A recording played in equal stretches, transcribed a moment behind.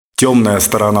Темная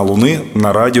сторона Луны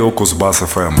на радио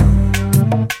Кузбасс-ФМ.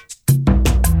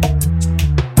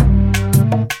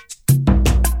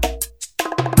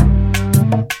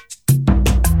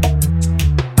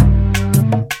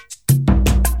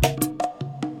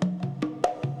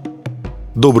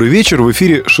 Добрый вечер, в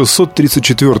эфире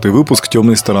 634-й выпуск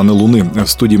 «Темной стороны Луны». В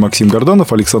студии Максим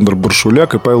Горданов, Александр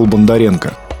Баршуляк и Павел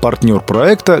Бондаренко. Партнер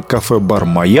проекта – кафе-бар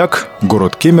 «Маяк»,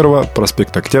 город Кемерово,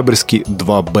 проспект Октябрьский,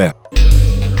 2Б.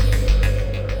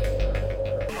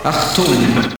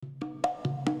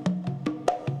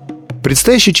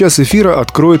 Предстоящий час эфира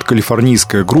откроет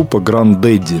калифорнийская группа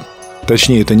Grandaddy.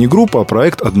 Точнее, это не группа, а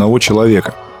проект одного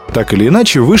человека. Так или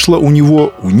иначе, вышла у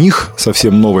них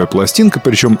совсем новая пластинка,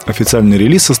 причем официальный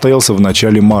релиз состоялся в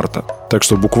начале марта. Так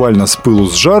что буквально с пылу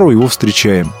с жару его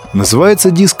встречаем. Называется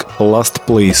диск «Last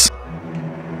Place».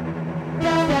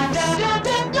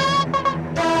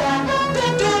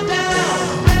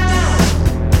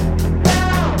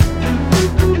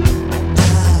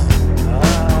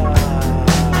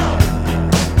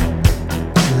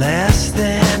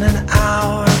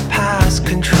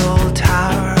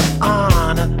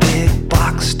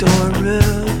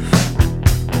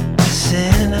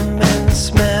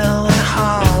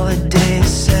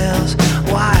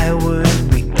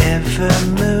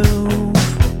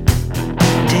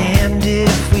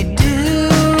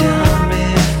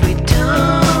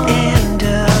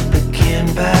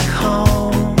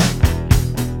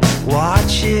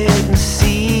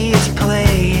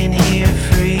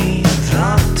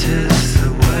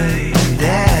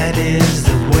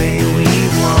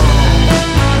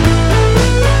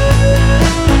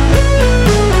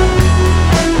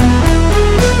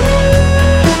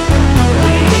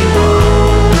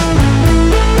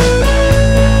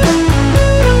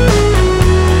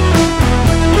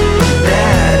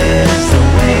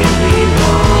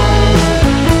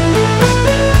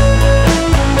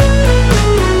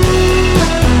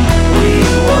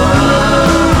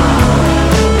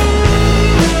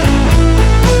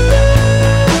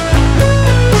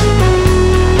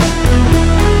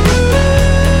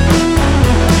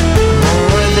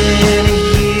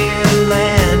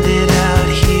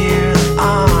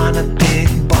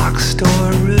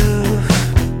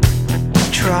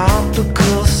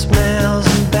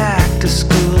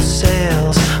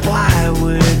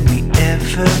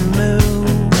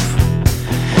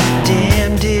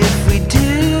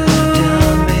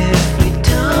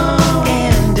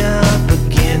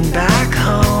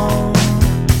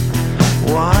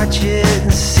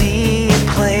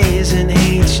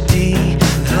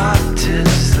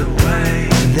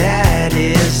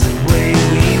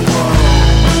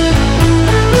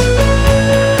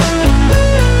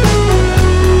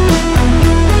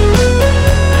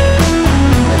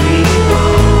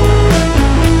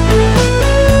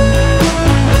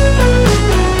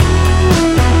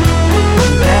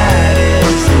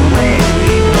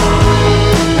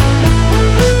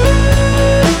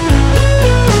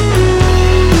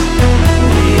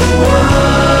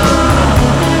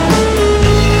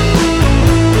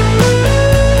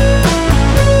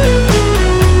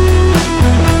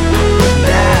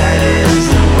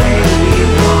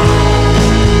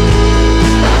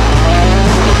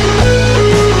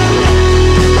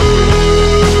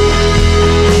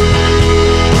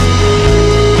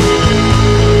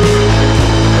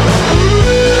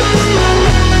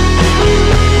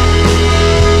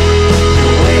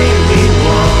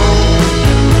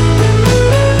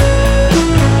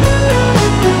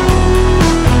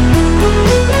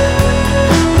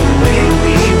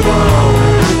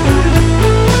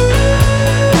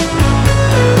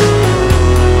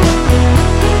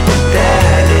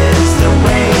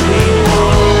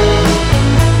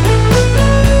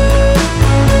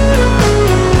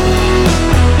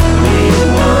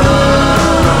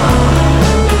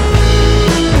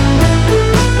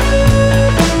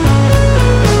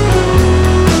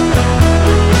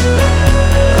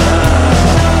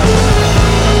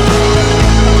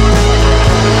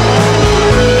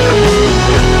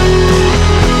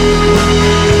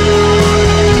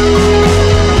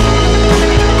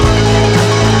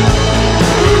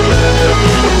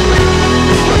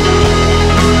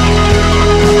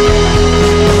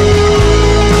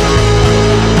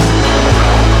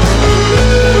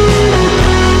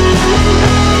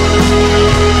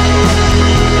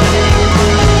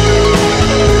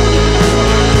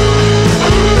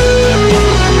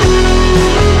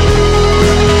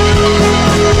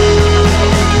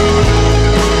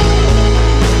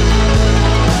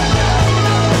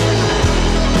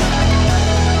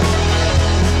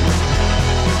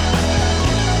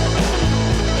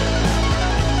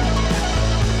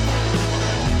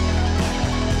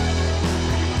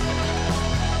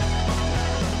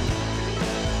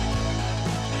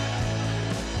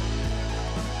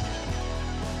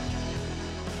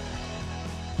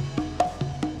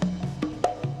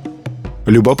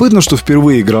 Любопытно, что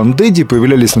впервые Grandaddy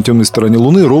появлялись на темной стороне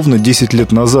Луны ровно 10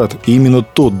 лет назад, и именно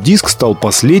тот диск стал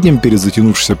последним перед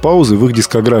затянувшейся паузой в их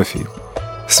дискографии.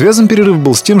 Связан перерыв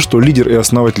был с тем, что лидер и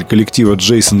основатель коллектива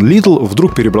Джейсон Литтл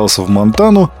вдруг перебрался в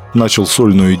Монтану, начал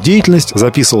сольную деятельность,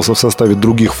 записывался в составе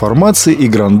других формаций, и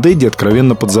Grandaddy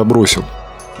откровенно подзабросил.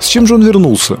 С чем же он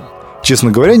вернулся?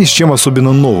 Честно говоря, ни с чем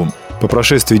особенно новым. По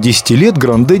прошествии 10 лет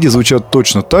Grandaddy звучат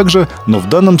точно так же, но в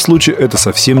данном случае это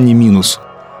совсем не минус.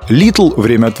 Литтл,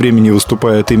 время от времени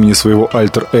выступая от имени своего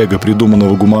альтер-эго,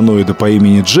 придуманного гуманоида по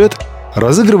имени Джет,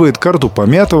 разыгрывает карту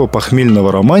помятого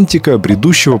похмельного романтика,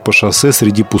 бредущего по шоссе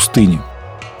среди пустыни.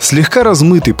 Слегка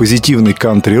размытый позитивный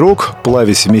кантри-рок,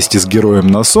 плавясь вместе с героем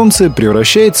на солнце,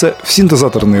 превращается в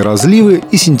синтезаторные разливы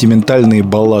и сентиментальные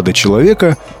баллады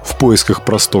человека в поисках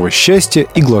простого счастья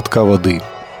и глотка воды.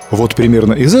 Вот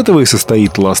примерно из этого и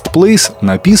состоит Last Place,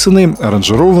 написанный,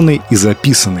 аранжированный и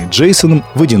записанный Джейсоном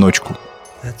в одиночку.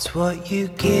 That's what you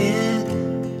get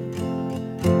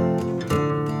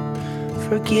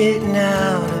for getting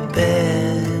out of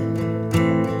bed.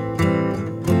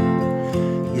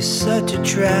 You're such a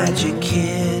tragic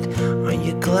kid. Aren't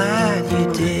you glad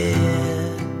you did?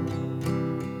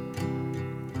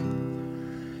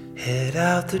 Head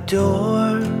out the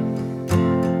door.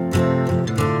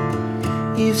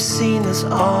 You've seen this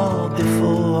all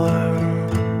before.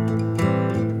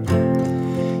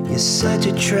 You're such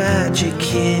a tragic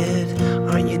kid.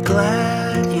 Aren't you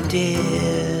glad you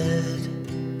did?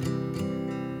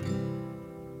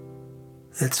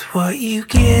 That's what you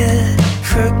get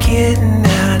for getting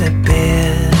out of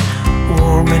bed,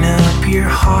 warming up your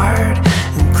heart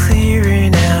and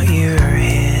clearing out your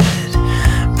head.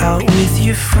 Out with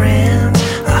your friends,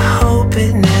 I hope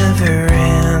it never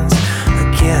ends. I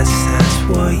guess that's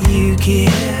what you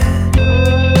get.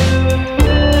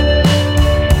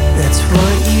 That's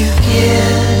what you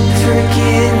get for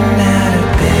getting out of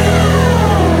bed.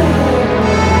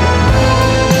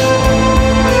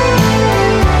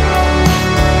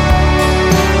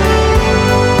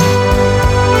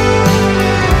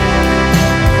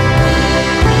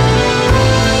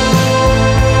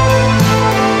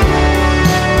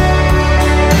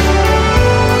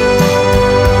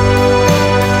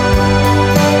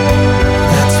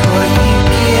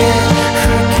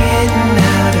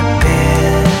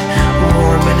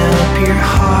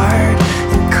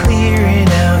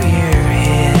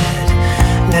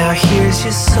 Here's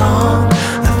your song,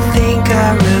 I think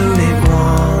I wrote it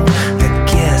wrong. I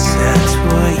guess that's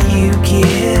what you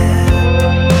get.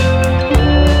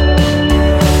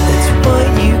 That's what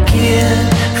you get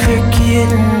for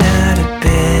getting out of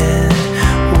bed,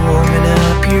 warming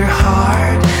up your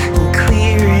heart and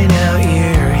clearing out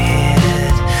your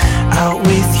head. Out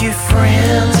with your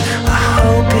friends, I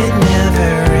hope it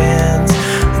never ends.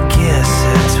 I guess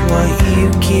that's what you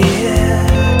get.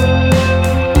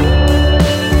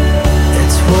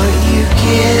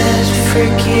 For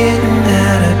getting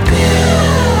out of bed.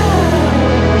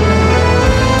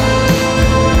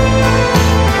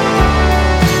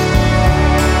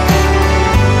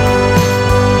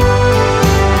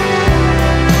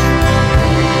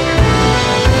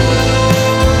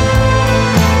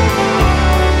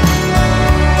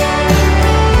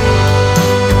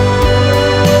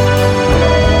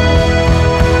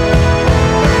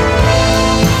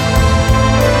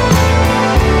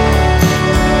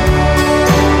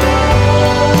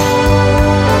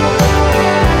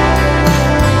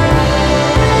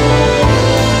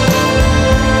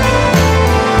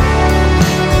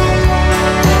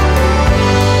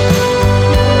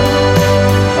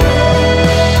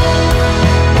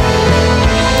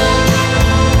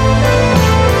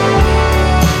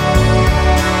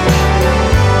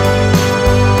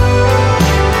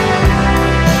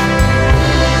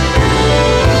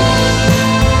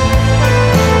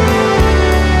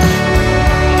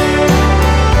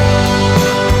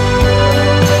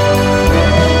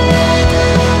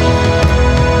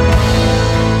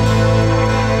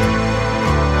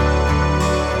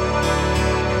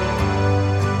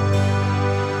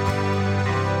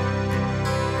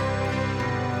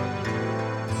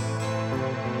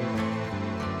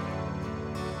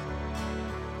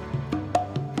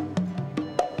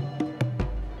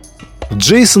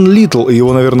 Джейсон Литтл и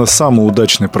его, наверное, самый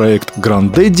удачный проект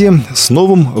Grandaddy с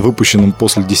новым, выпущенным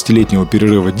после 10-летнего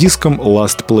перерыва диском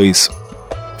Last Place.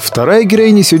 Вторая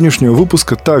героиня сегодняшнего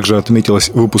выпуска также отметилась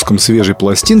выпуском свежей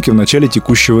пластинки в начале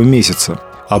текущего месяца.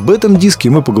 Об этом диске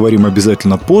мы поговорим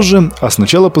обязательно позже, а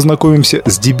сначала познакомимся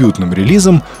с дебютным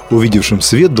релизом, увидевшим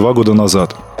свет 2 года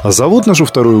назад. А зовут нашу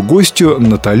вторую гостью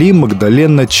Наttali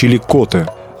Magdalena Chilikote.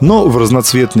 Но в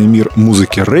разноцветный мир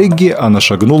музыки регги она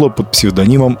шагнула под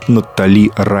псевдонимом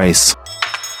Nattali Rize.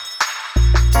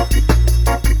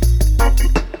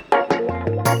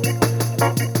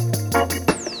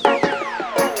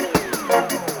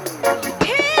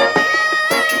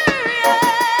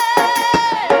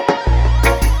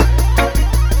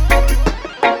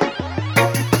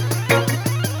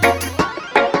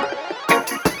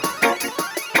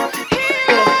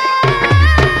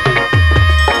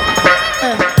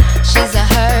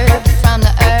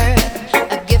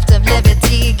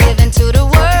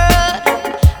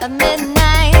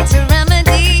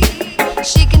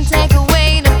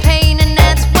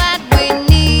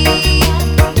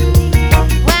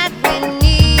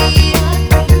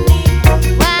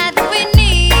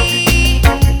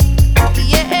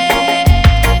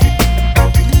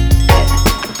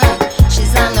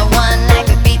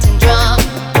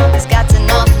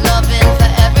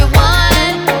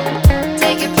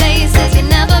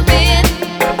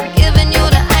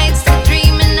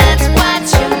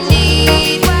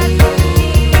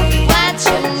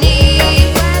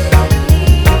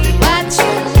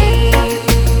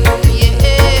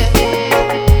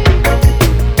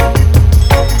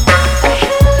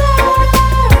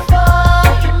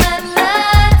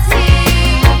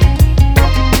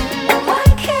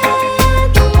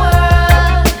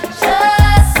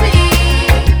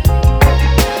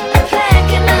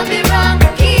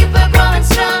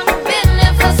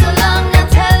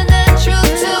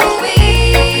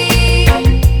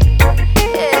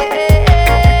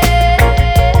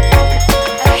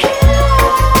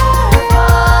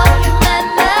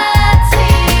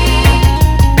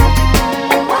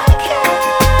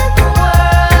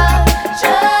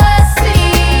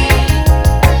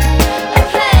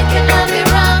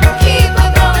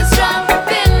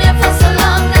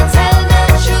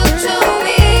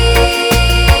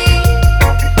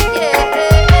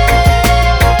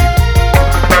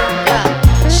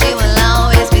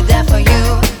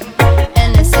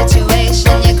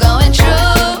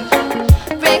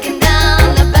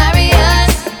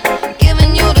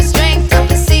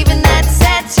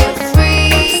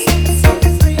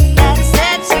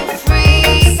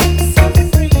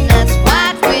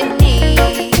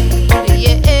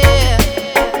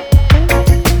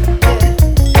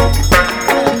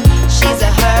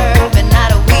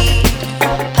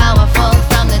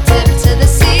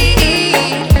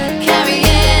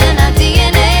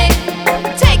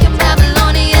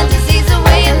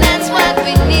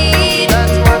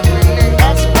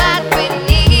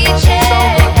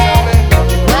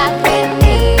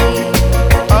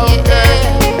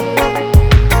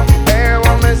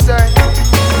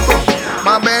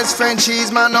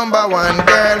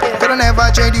 Could I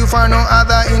never trade you for no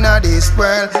other in this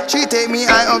world. She take me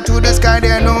high up to the sky,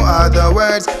 there are no other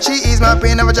words. She ease my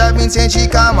pain, never drive me insane, she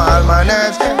calm all my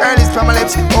nerves. Her lips from my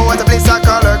lips, oh what a place I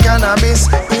call her cannabis.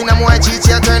 In a white cheat,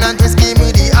 she turn and twist, give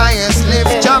me the highest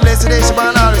lift. Job blessed today, she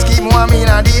burn always keep me warm in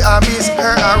the abyss.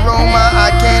 Her aroma,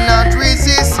 I cannot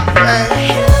resist.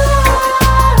 Hey.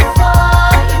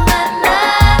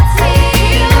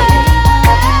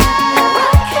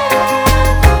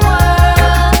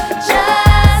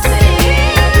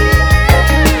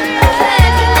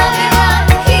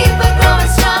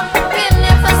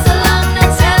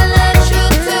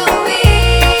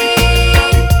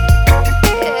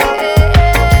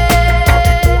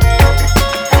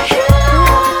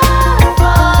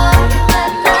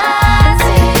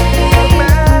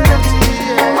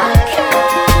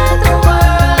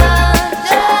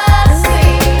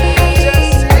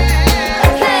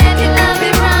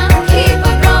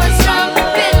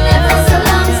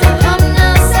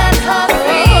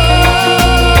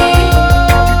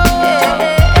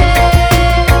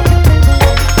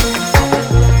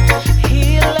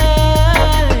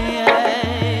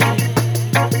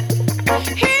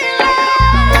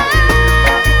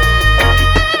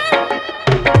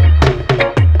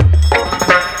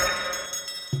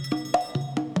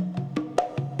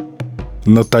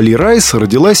 Nattali Rize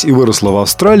родилась и выросла в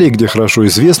Австралии, где хорошо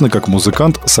известна как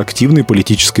музыкант с активной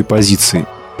политической позицией.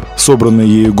 Собранная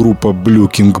ею группа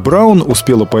Blue King Brown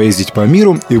успела поездить по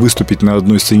миру и выступить на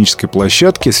одной сценической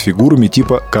площадке с фигурами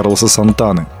типа Карлоса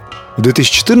Сантаны. В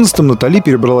 2014-м Натали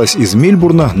перебралась из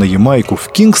Мельбурна на Ямайку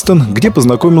в Кингстон, где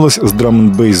познакомилась с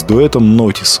драм-н-бейс дуэтом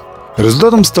Notis.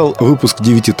 Результатом стал выпуск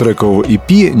 9-трекового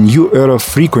EP New Era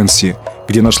Frequency,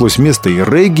 где нашлось место и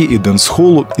регги, и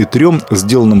дэнс-холлу, и 3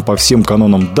 сделанным по всем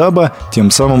канонам даба, тем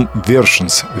самым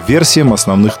versions, версиям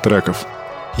основных треков.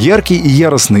 Яркий и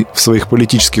яростный в своих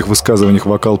политических высказываниях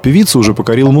вокал певицы уже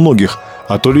покорил многих,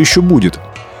 а то ли еще будет.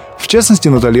 В частности,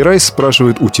 Nattali Rize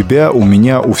спрашивает у тебя, у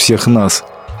меня, у всех нас.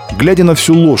 Глядя на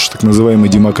всю ложь так называемой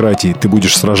демократии, ты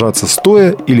будешь сражаться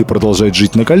стоя или продолжать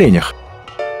жить на коленях?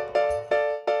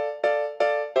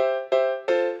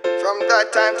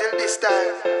 Time till this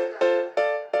time,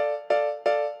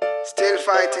 still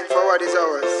fighting for what is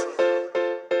ours.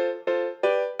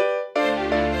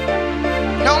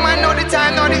 No man know the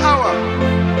time, know the hour.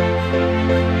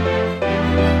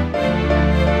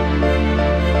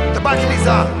 The battle is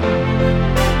on.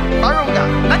 Barunga,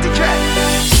 not the threat.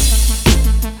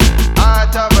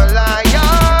 Heart of a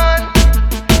lion.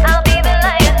 I'll be the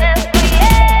lioness,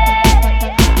 yeah.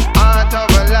 Heart of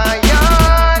a lion.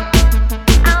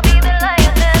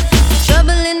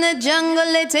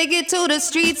 Jungle, they take it to the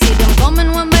streets. See them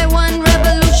coming one by one,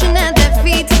 revolution at their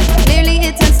feet. Clearly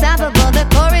it's unstoppable, the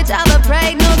courage of a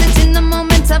pride. Know that in the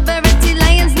moment of verity,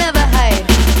 lions never hide.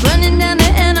 Running down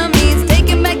the enemies,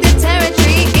 taking back the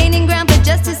territory, gaining ground for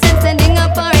justice and standing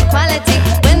up for equality.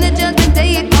 When the judgment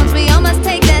day comes, we all must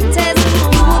take that test.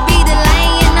 You will be the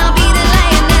lion, I'll be the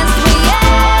lioness. We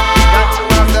got to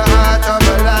have the heart of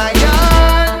a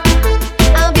lion.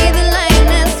 I'll be the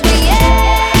lioness. We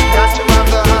got to have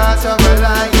the heart of a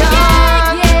lion.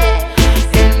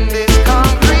 In this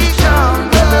concrete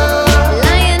jungle.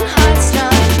 Lion heart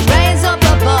strong, rise up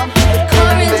above.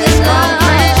 Courage and love.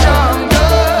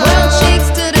 World shakes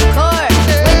to the core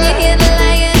when you hear the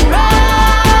lion roar.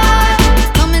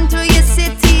 Coming through your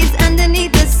cities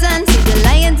underneath the sun. See the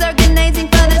lions organizing,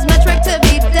 for there's much work to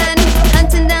be done.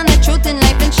 Hunting down the truth in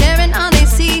life and sharing all they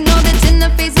see. Know that in the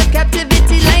face of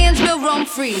captivity, lions will roam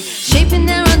free. Shaping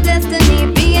their own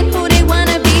destiny, being who they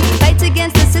wanna be. Fight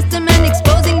against the system and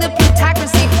exposing the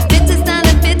plutocracy. Fittest not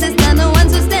the fittest, not the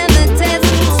ones who stand the test.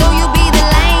 So you'll be the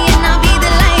lion, I'll be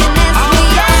the lioness. We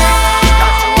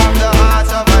Got to have the heart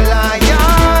of a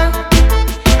lion.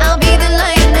 I'll be the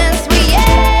lioness. We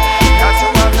Got to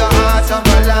have the heart of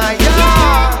a lion.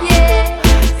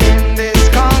 In this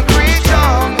concrete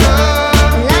jungle.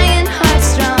 Lion heart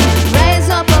strong, rise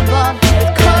up above.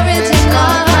 Courage and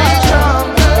love.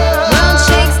 World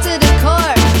shakes to the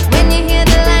core when you hear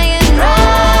the lion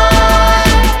roar.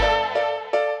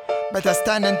 Better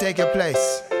stand and take your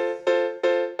place.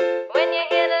 When you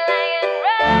hear the lion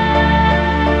roar.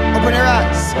 Open your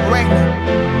eyes, wake up.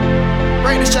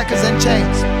 Break the shackles and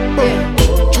chains. Boom.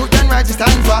 Truth and right to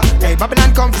stand for. Hey,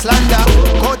 Babylon come to slander.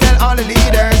 Go tell all the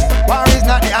leaders, war is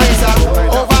not the answer.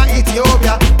 Over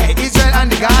Ethiopia, hey, Israel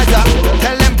and the Gaza.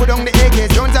 Tell them put on the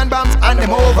AKs, drones and bombs, and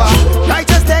them over.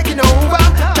 Righteous taking over,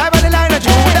 tribe of the line of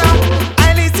Judah.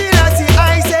 I listen, I see,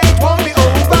 I say it won't be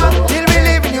over. Till we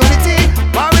live in unity,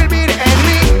 war will be the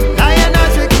enemy.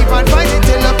 Lioness will keep on fighting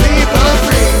till the people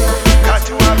free. Got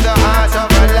to have the heart of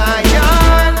a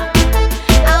lion.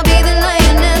 I'll be the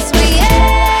lioness.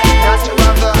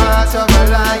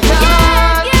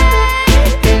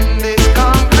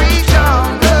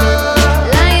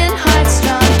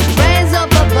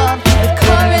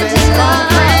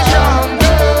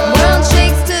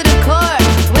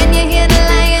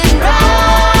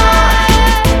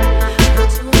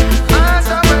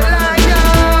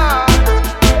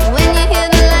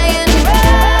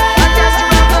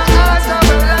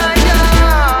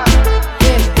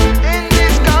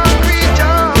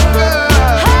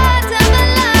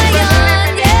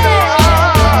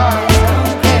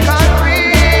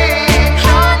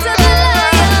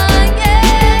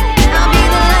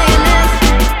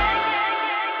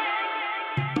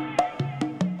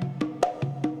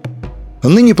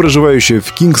 Ныне проживающая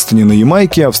в Кингстоне на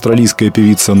Ямайке австралийская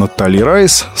певица Nattali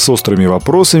Rize с острыми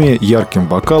вопросами, ярким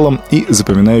вокалом и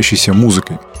запоминающейся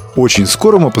музыкой. Очень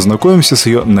скоро мы познакомимся с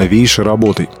ее новейшей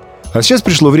работой. А сейчас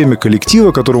пришло время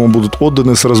коллектива, которому будут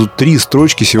отданы сразу 3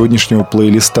 строчки сегодняшнего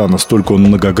плейлиста, настолько он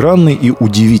многогранный и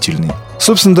удивительный.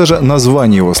 Собственно, даже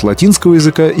название его с латинского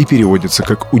языка и переводится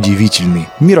как «удивительный»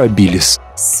 – «Mirabilis».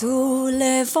 Sous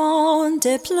les vents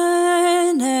des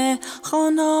plaines,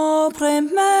 un arbre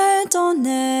m'est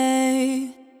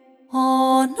donné.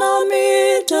 En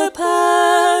ami de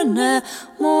peine,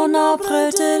 mon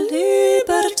arbre de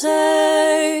liberté.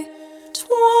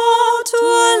 Toi, tu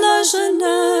es la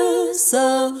jeunesse,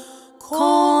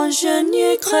 quand je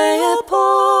n'y croyais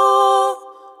pas.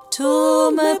 Tu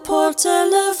me portes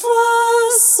les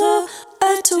voix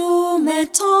et tu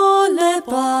m'étends les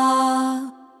bras.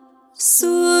 Sous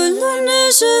la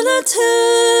neige et la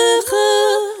terre,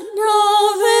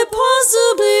 n'avais pas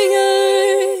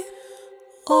oublié.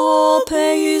 Au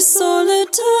pays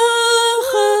solitaire,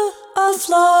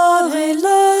 affleurer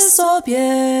le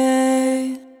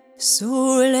Sorbier.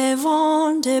 Sous les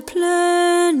vents des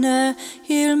plaines,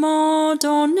 il m'a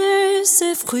donné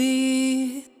ses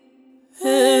fruits.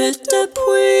 Et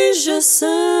depuis je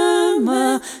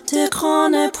sème des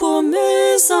graines pour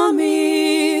mes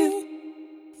amis.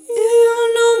 Il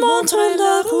nous montre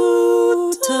la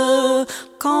route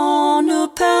quand nous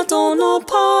perdons nos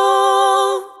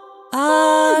pas.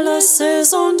 À la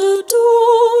saison de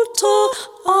doute,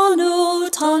 en nous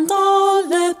tendant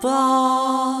les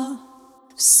bras.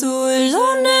 Sous la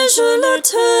neige et la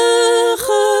terre,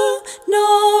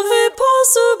 n'avais pas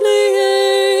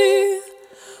oublié.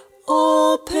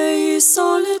 Au pays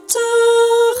solitaire,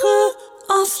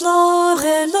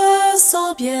 affleurer le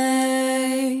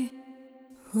Sorbier.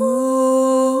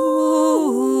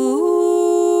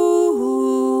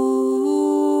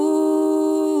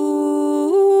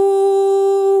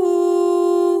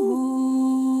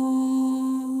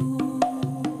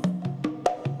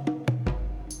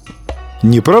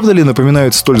 Не правда ли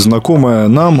напоминает столь знакомое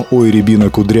нам «Ой, рябина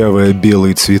кудрявая,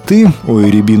 белые цветы», «Ой,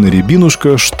 рябина,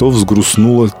 рябинушка, что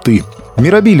взгрустнула ты».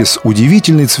 Mirabilis –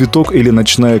 удивительный цветок или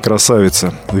ночная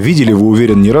красавица. Видели вы,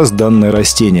 уверен, не раз данное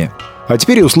растение. А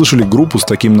теперь и услышали группу с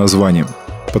таким названием.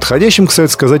 Подходящим,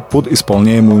 кстати сказать, под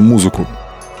исполняемую музыку.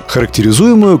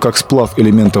 Характеризуемую как сплав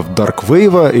элементов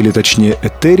дарк-вейва, или точнее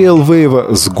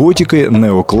этериал-вейва, с готикой,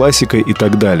 неоклассикой и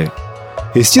так далее.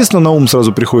 Естественно, на ум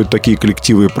сразу приходят такие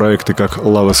коллективы и проекты, как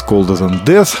Love is Colder Than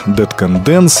Death, Dead Can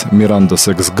Dance, Miranda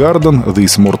Sex Garden,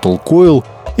 This Mortal Coil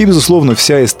и, безусловно,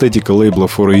 вся эстетика лейбла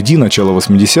 4AD начала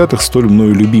 80-х, столь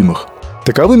мною любимых.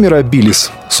 Таковы Mirabilis,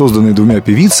 созданные 2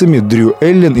 певицами Дрю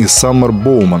Эллен и Саммер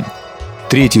Боуман.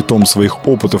 3-й том своих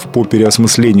опытов по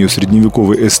переосмыслению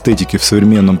средневековой эстетики в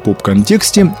современном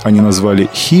поп-контексте они назвали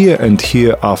Here and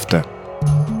Hereafter.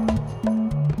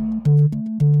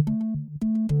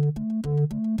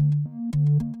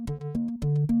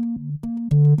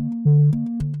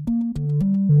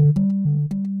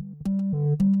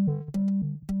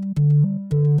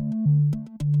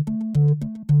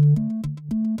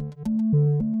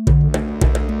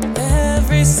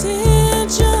 Every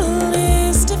sigil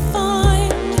is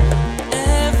defined,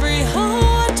 every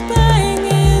heart bang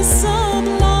is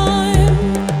sublime,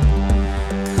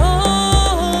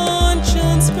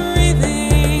 conscience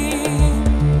breathing.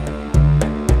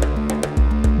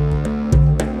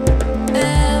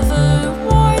 Ever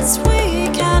words we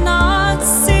cannot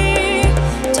see,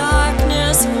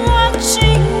 darkness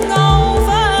watching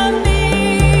over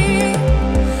me,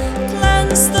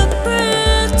 cleanse the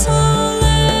brittle.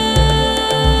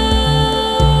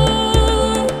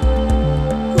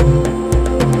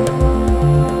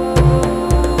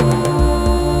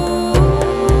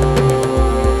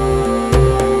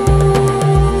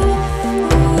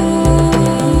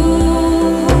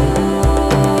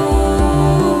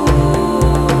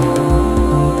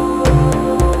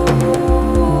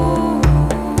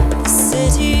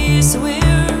 Cities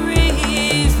weary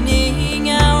evening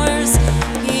hours,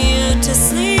 here to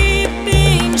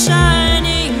sleeping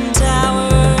shining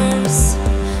towers.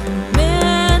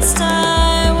 Midst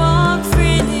I walk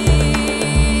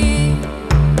freely.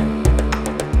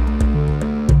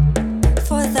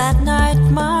 For that night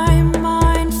my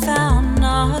mind found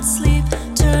not sleep,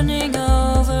 turning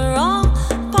over all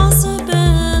possibilities,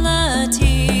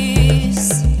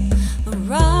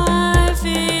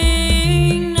 arriving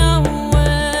nowhere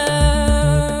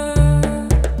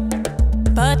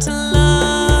but alive.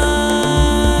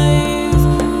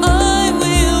 I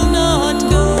will not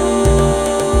go,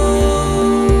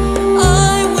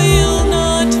 I will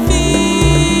not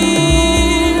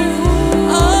fear,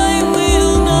 I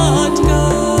will not go.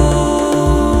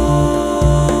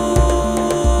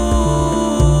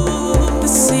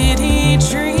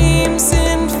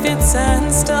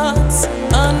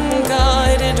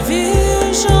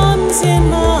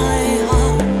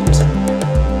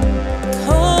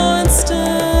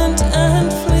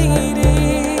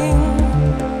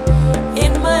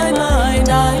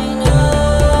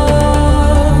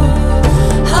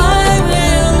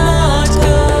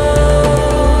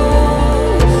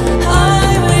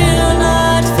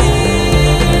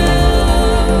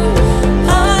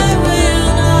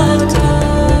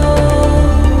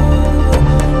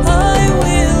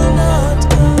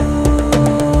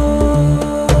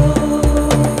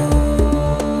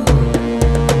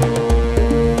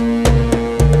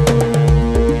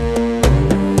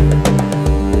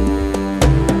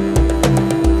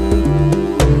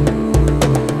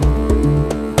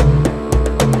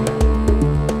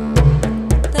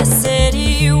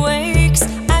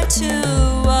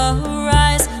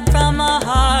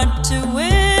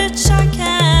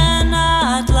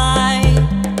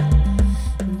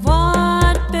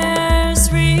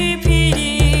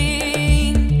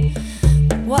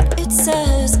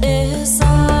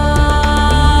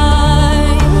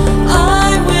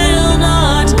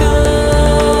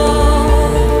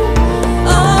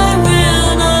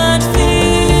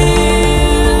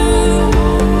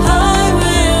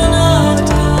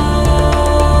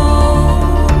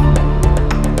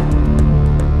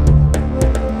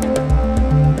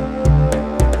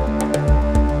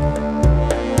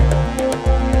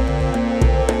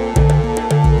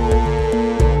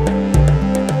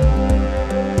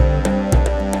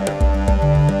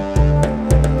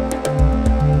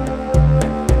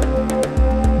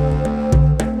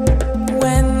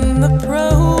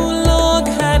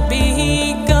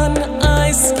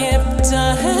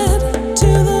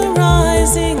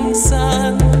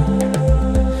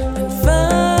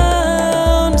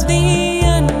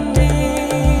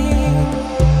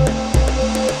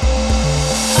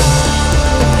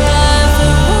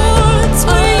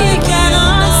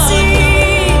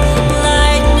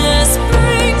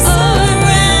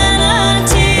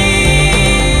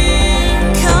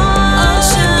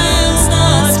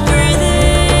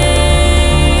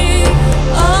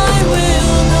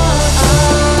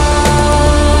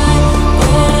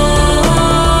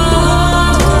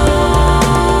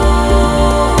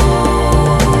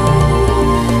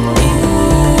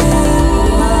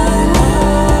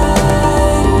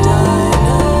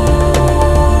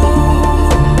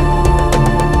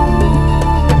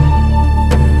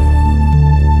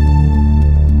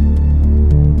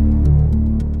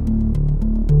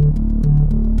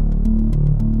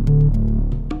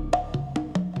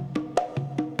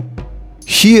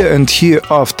 Here and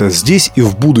Hereafter, здесь и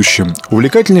в будущем.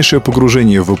 Увлекательнейшее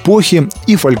погружение в эпохи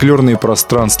и фольклорные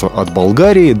пространства от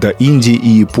Болгарии до Индии и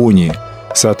Японии,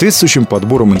 с соответствующим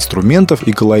подбором инструментов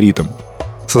и колоритом.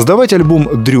 Создавать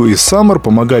альбом Дрю и Саммер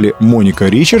помогали Моника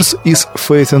Ричардс из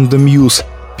Faith and the Muse,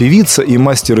 певица и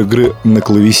мастер игры на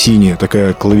клавесине,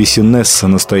 такая клавесинесса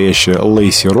настоящая,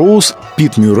 Лейси Роуз,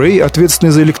 Пит Мюррей,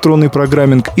 ответственный за электронный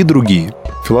программинг, и другие.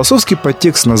 Философский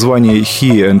подтекст названия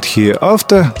Here and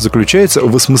Hereafter заключается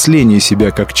в осмыслении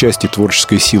себя как части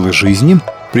творческой силы жизни,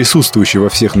 присутствующей во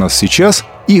всех нас сейчас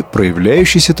и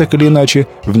проявляющейся так или иначе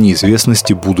в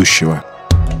неизвестности будущего.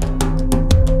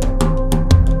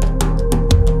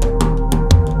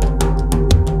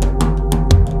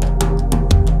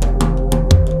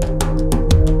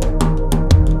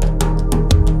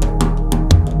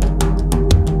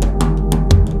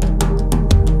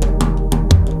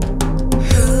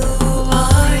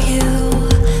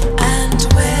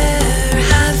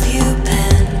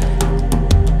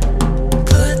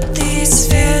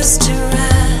 To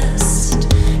rest,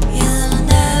 you'll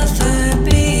never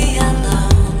be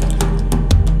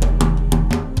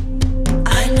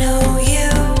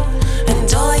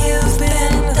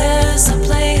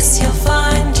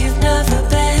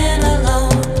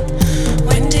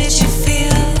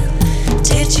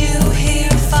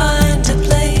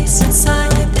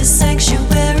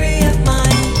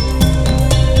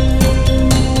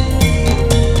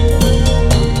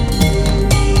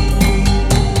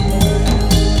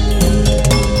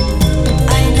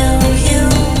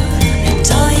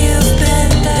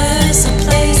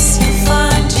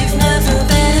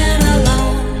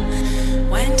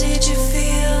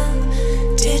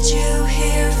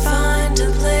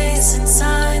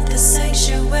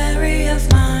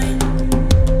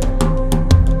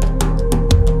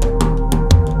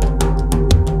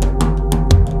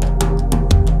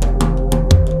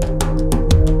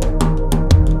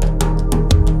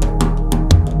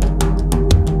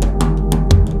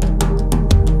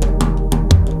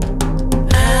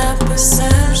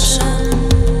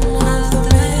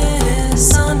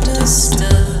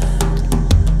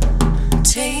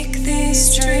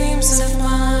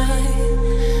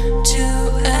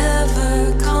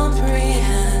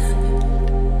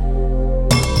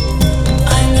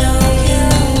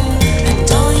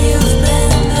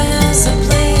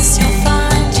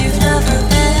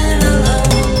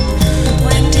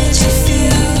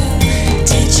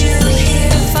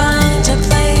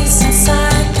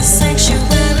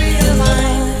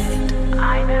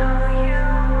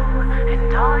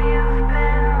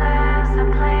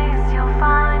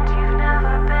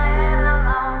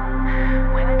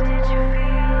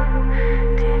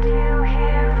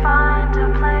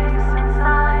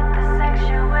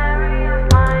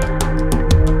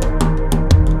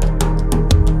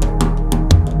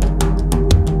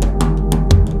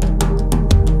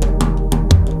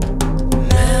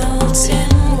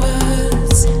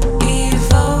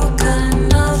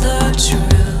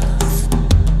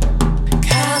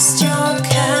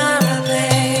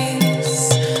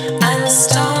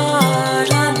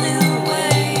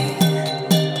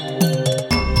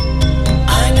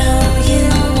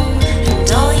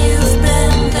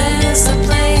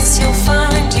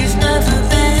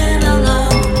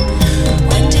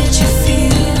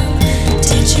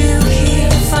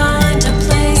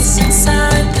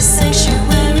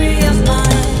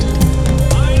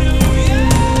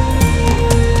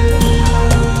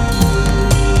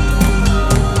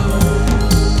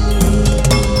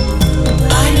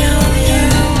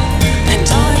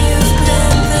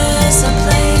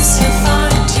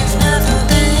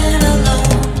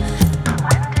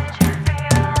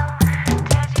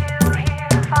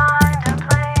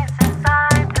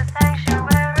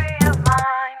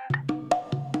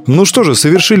Ну что же,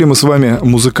 совершили мы с вами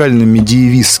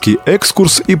музыкально-медиевистский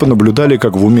экскурс и понаблюдали,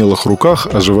 как в умелых руках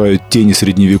оживают тени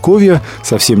средневековья,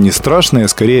 совсем не страшные, а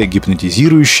скорее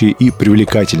гипнотизирующие и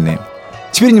привлекательные.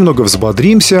 Теперь немного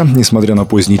взбодримся, несмотря на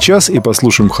поздний час, и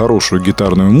послушаем хорошую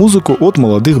гитарную музыку от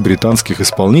молодых британских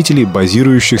исполнителей,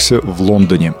 базирующихся в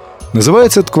Лондоне.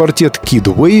 Называется этот квартет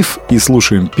Kid Wave, и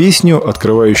слушаем песню,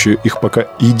 открывающую их пока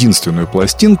единственную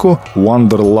пластинку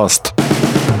 «Wonderlust».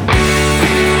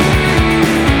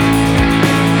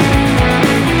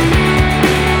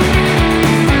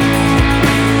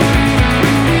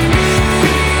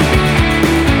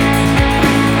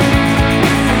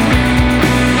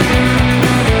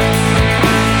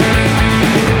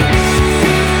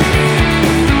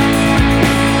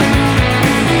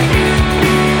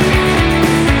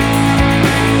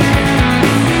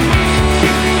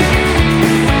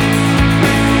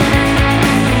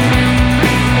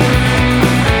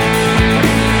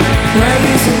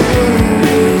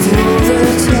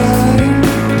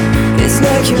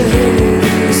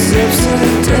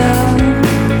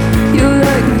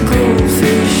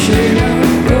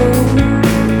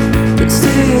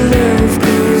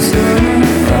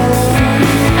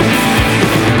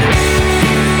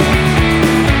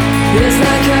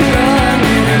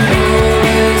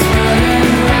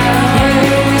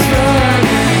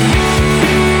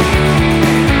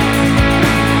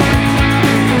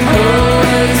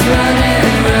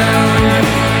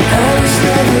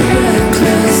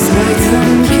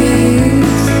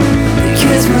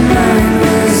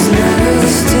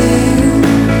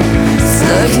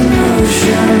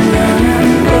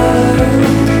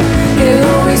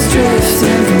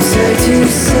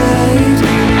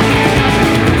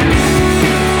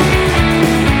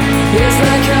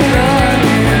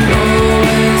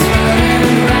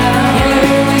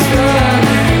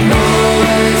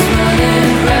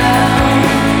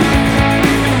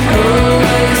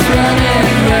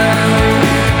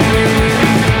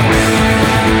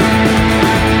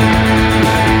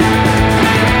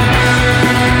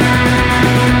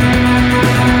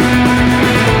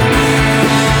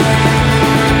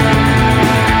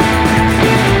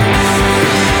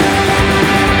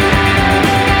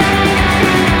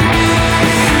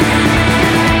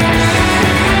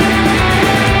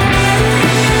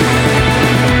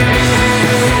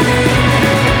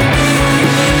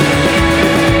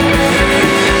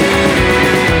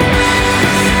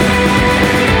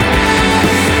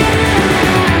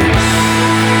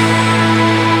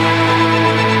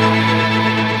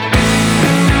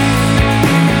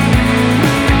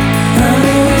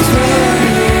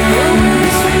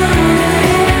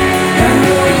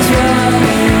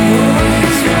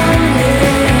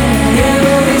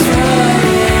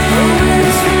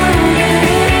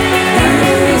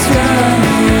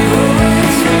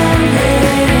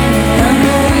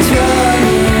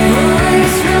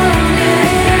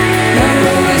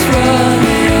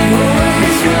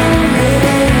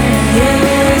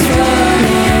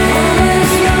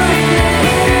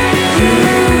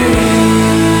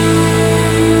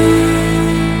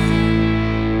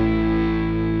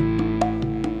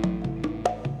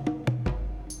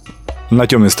 На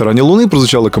темной стороне Луны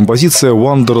прозвучала композиция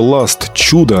Wonderlust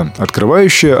 «Чудо»,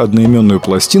 открывающая одноименную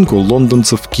пластинку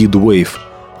лондонцев Kid Wave.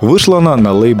 Вышла она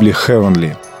на лейбле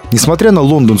Heavenly. Несмотря на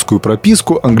лондонскую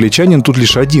прописку, англичанин тут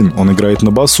лишь один, он играет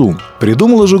на басу.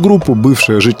 Придумала же группу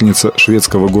бывшая жительница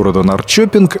шведского города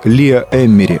Норрчопинг Лиа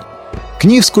Эммери. К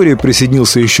ней вскоре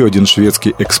присоединился еще один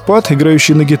шведский экспат,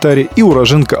 играющий на гитаре, и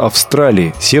уроженка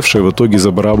Австралии, севшая в итоге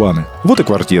за барабаны. Вот и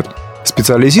квартет.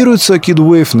 Специализируется Kid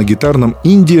Wave на гитарном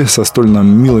инди со столь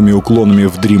милыми уклонами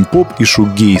в дрим-поп и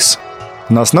шугейз.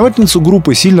 На основательницу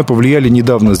группы сильно повлияли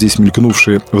недавно здесь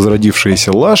мелькнувшие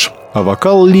возродившиеся Лаш, а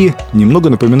вокал Ли немного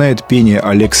напоминает пение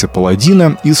Алекса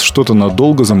Паладина из что-то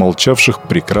надолго замолчавших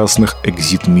прекрасных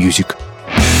Exit Music.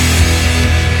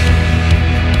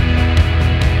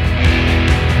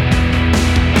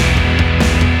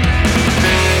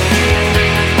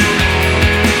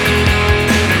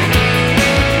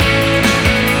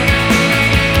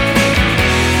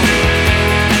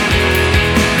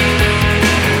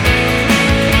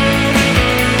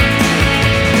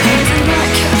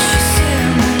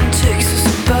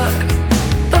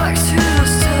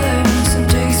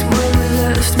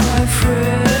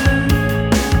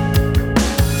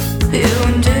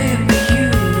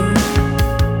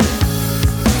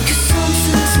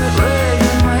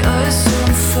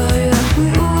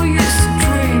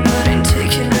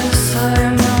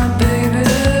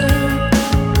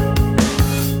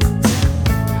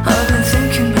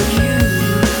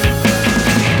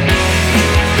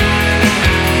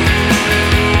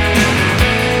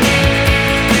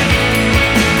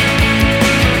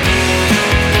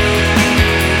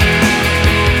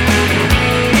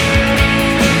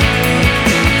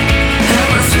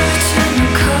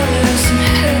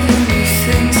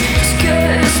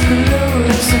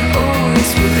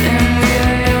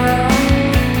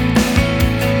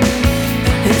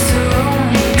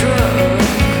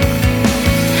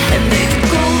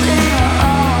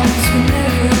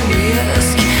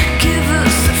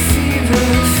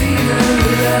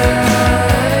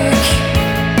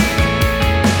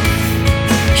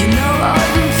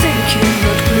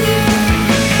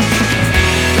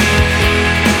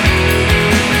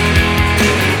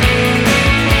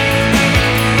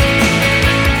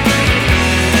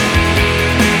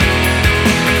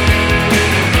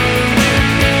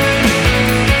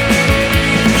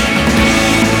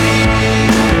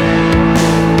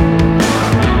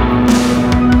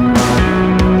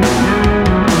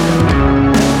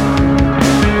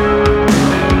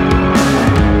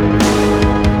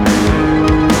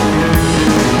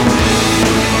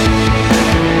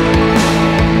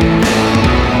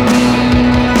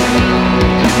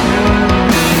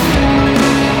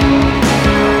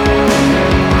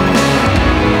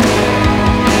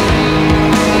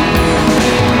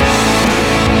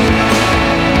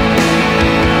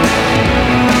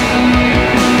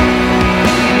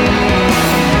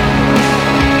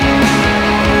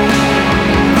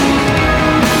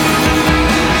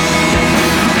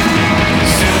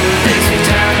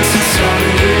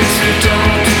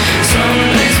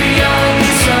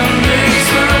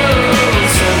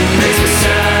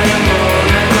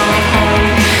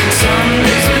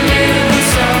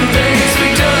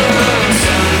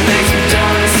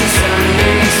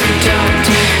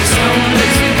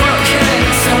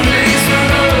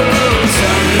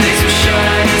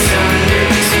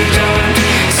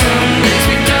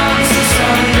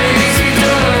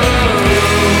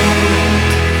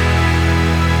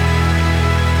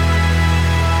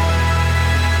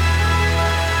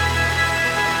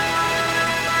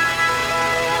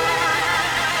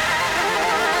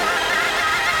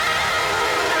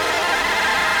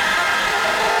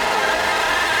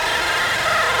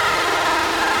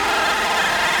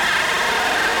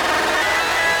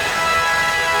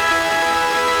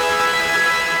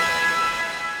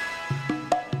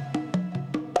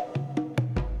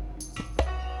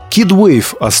 Kid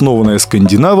Wave, основанное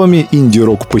скандинавами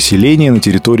инди-рок-поселение на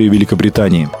территории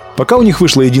Великобритании. Пока у них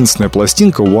вышла единственная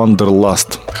пластинка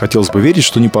Wonderlust. Хотелось бы верить,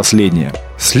 что не последняя.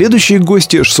 Следующие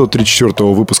гости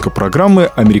 634-го выпуска программы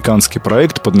 — американский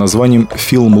проект под названием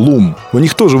Filmloom. У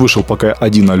них тоже вышел пока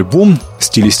один альбом,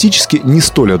 стилистически не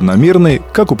столь одномерный,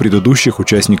 как у предыдущих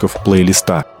участников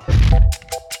плейлиста.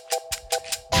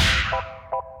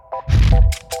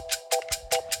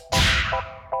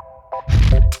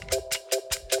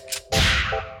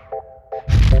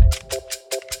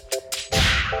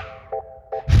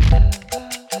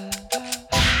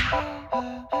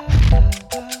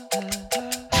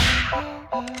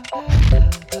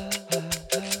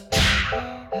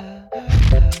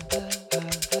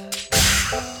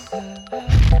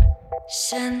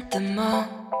 Send them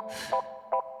off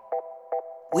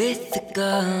with a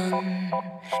gun,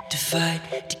 to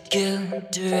fight, to kill,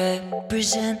 to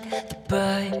represent the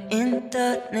pride in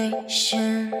the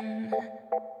nation.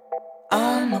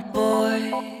 I'm a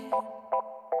boy,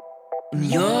 and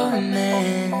you're a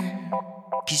man,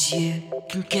 'cause you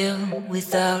can kill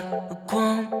without a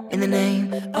qualm in the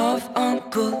name of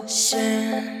Uncle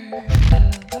Sam.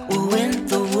 We'll win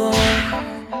the war,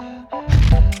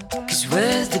 'cause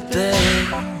we're the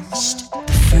best.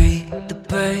 The free, the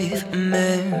brave,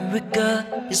 America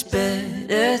is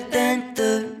better than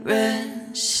the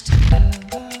rest.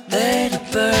 Let it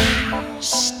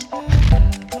burst,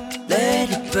 let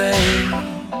it break.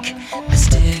 Let's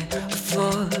tear a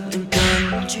foreign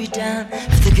country down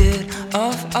for the good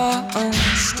of our own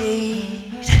state.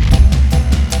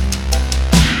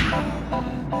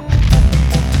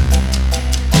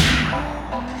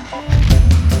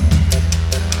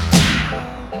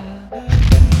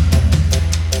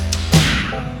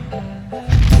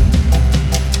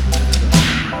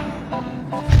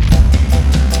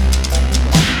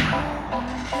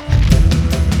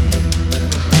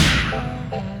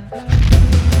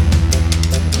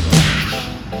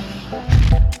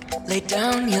 Lay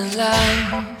down your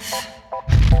life,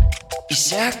 you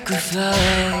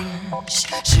sacrifice,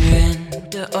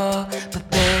 surrender all,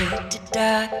 prepare to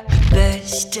die. You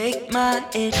best take my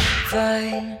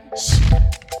advice.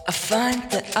 I find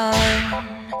that I'm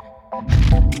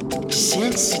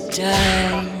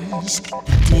desensitized.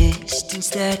 The distance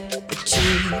that the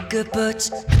trigger puts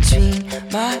between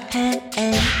my hand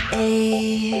and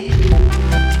air.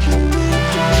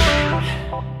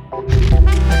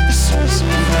 The source of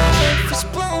life is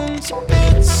blown to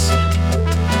bits,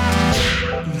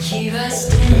 and here I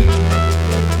stand,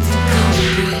 the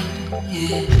culprit,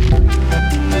 yeah.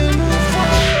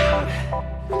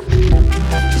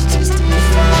 Just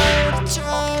testify the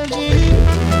tragedy.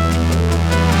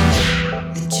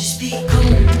 It just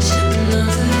becomes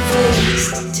another fake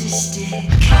statistic.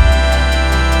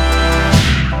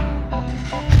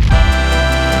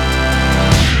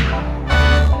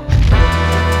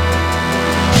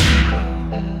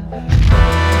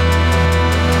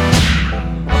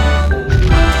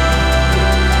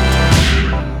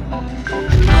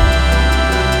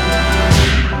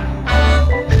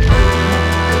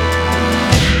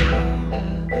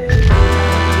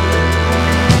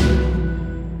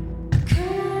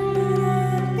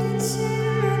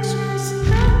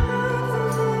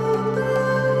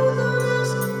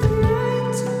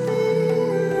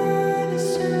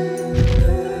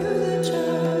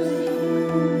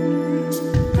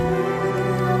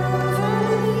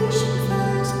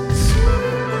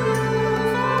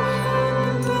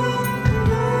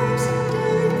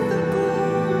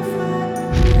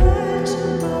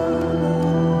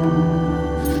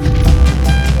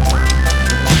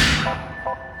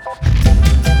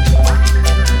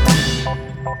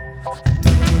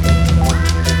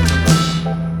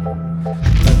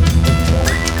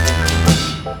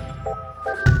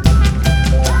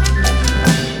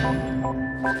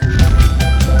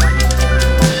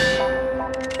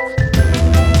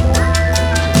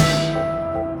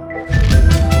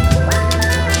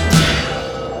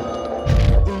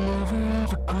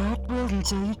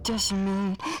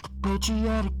 Decimate the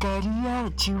patriotic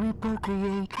ideology we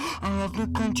procreate. I have no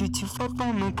country to fight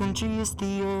for, my country is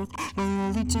the earth. My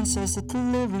allegiance says that the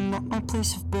living, not my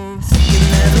place of birth. You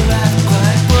never have a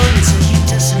quiet word until you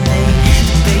decimate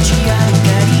the patriotic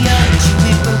ideology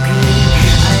we procreate.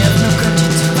 I have no country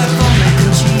to fight for, my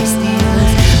country is the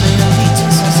earth. My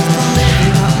allegiance says that the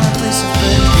living, not my place of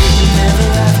birth. You never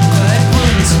have a quiet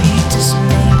word until you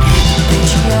decimate the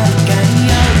patriotic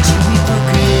ideology we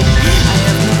procreate. I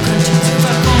have no country to fight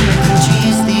for, my country is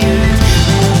the earth.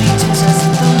 My allegiance says that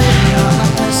the living,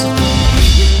 not my place of birth.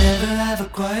 You never have a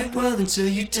quiet world until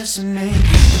you decimate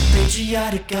the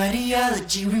patriotic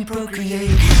ideology we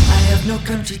procreate. I have no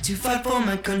country to fight for,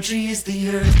 my country is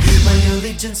the earth. My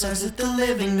allegiance says that the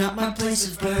living, not my place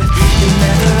of birth. You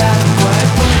never have a quiet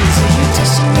world until you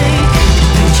decimate the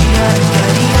patriotic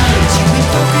ideology we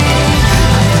procreate. I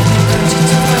have no country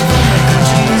to fight for, my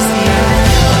country is the earth.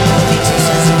 My allegiance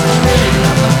says that the living,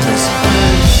 not my place of birth.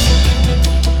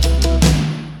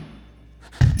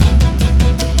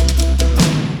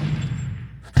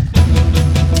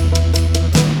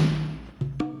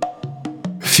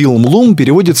 Filmloom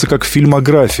переводится как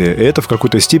 «фильмография», и это в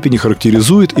какой-то степени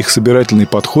характеризует их собирательный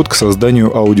подход к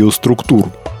созданию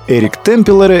аудиоструктур. Эрик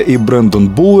Темпелере и Брэндон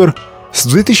Боуэр С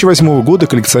 2008 года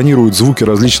коллекционирует звуки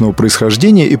различного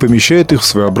происхождения и помещает их в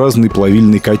своеобразный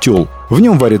плавильный котел. В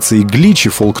нем варятся и глич, и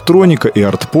фолктроника, и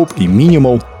арт-поп, и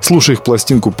минимал. Слушая их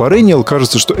пластинку Perennial,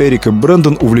 кажется, что Эрик и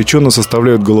Брэндон увлеченно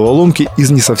составляют головоломки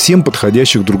из не совсем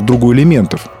подходящих друг другу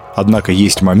элементов. Однако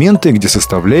есть моменты, где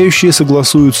составляющие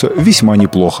согласуются весьма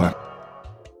неплохо.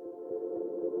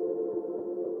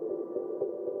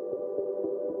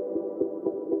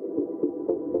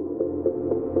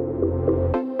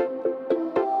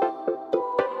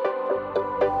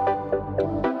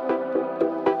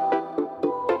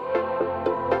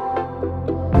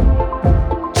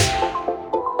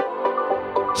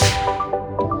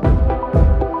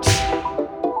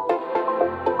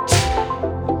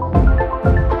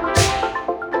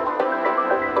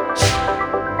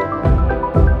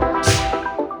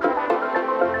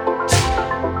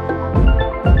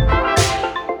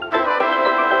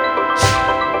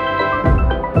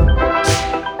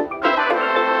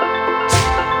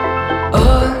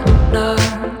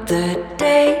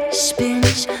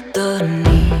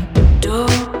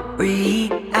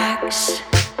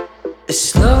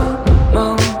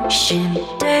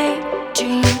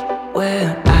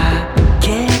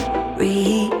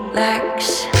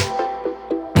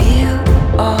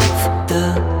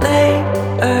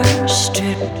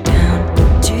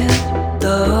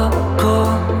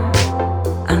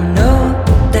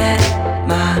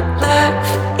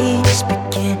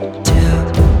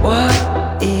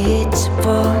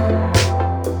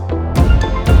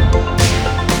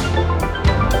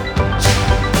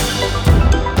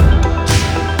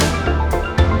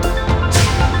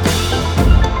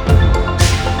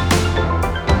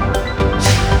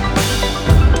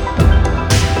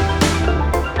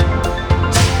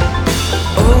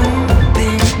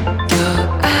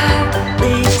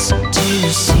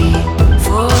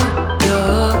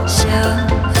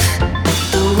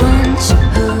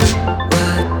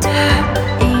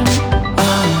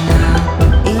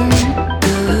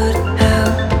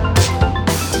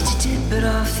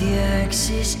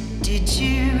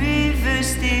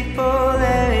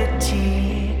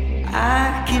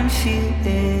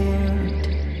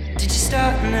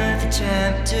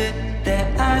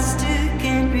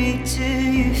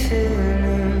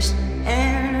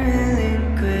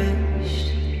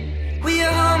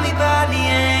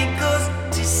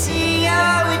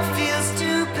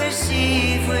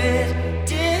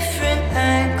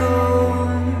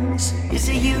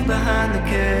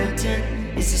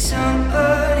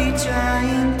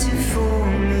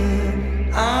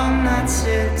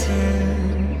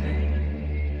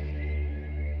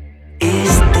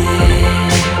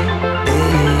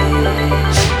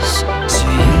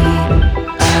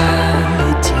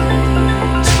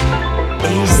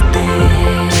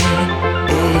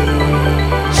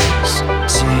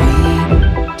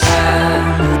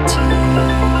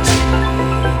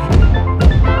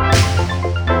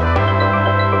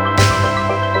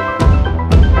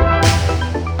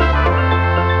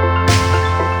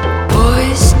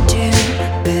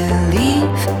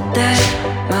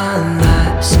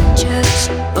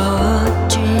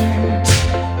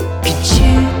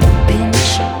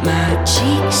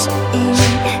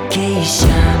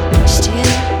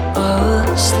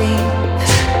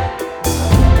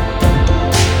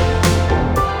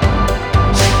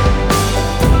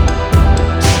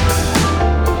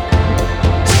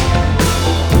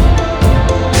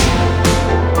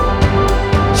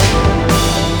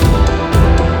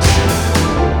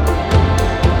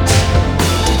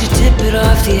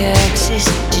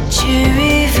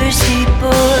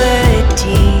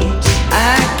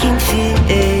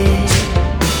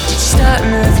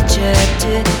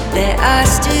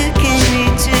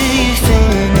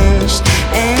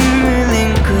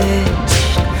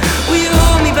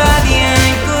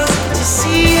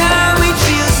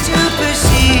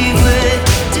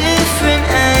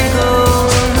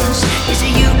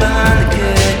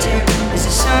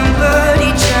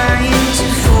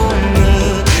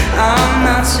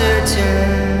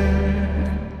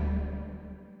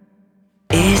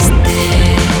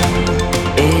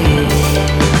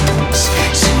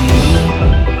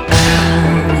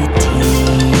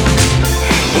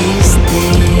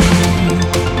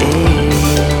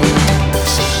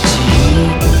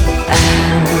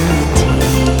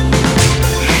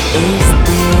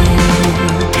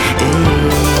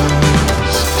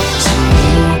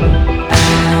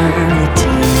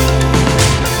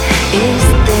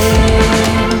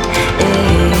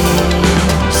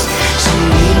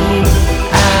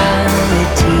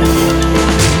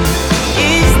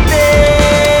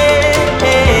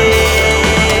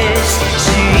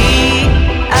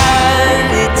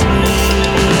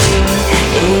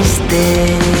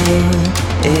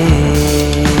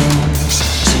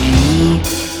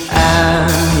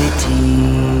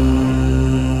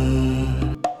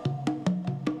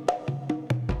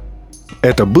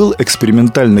 Это был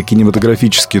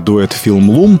экспериментально-кинематографический дуэт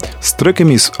Filmloom с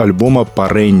треками из альбома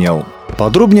Perennial.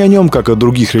 Подробнее о нем, как о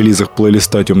других релизах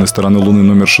плейлиста «Темной стороны Луны»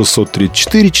 номер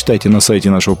 634, читайте на сайте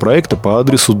нашего проекта по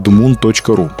адресу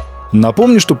dmoon.ru.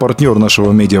 Напомню, что партнер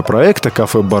нашего медиапроекта —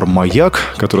 кафе-бар «Маяк»,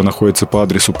 который находится по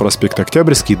адресу проспект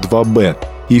Октябрьский, 2Б.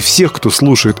 И всех, кто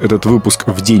слушает этот выпуск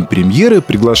в день премьеры,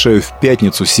 приглашаю в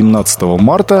пятницу 17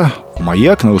 марта в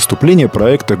 «Маяк» на выступление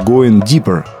проекта Going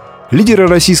Deeper. Лидеры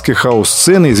российской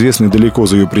хаус-сцены, известны далеко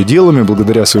за ее пределами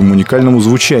благодаря своему уникальному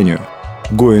звучанию.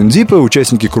 Going Deeper —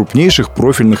 участники крупнейших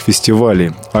профильных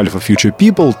фестивалей Alpha Future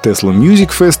People, Tesla Music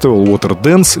Festival, Water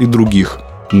Dance и других.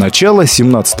 Начало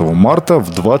 17 марта в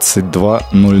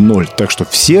 22:00, так что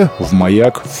все в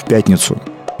 «Маяк» в пятницу.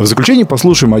 В заключение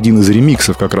послушаем один из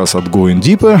ремиксов как раз от Going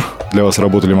Deeper. Для вас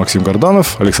работали Максим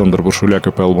Горданов, Александр Буршуляк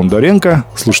и Павел Бондаренко.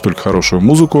 Слушайте только хорошую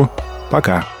музыку.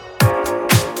 Пока.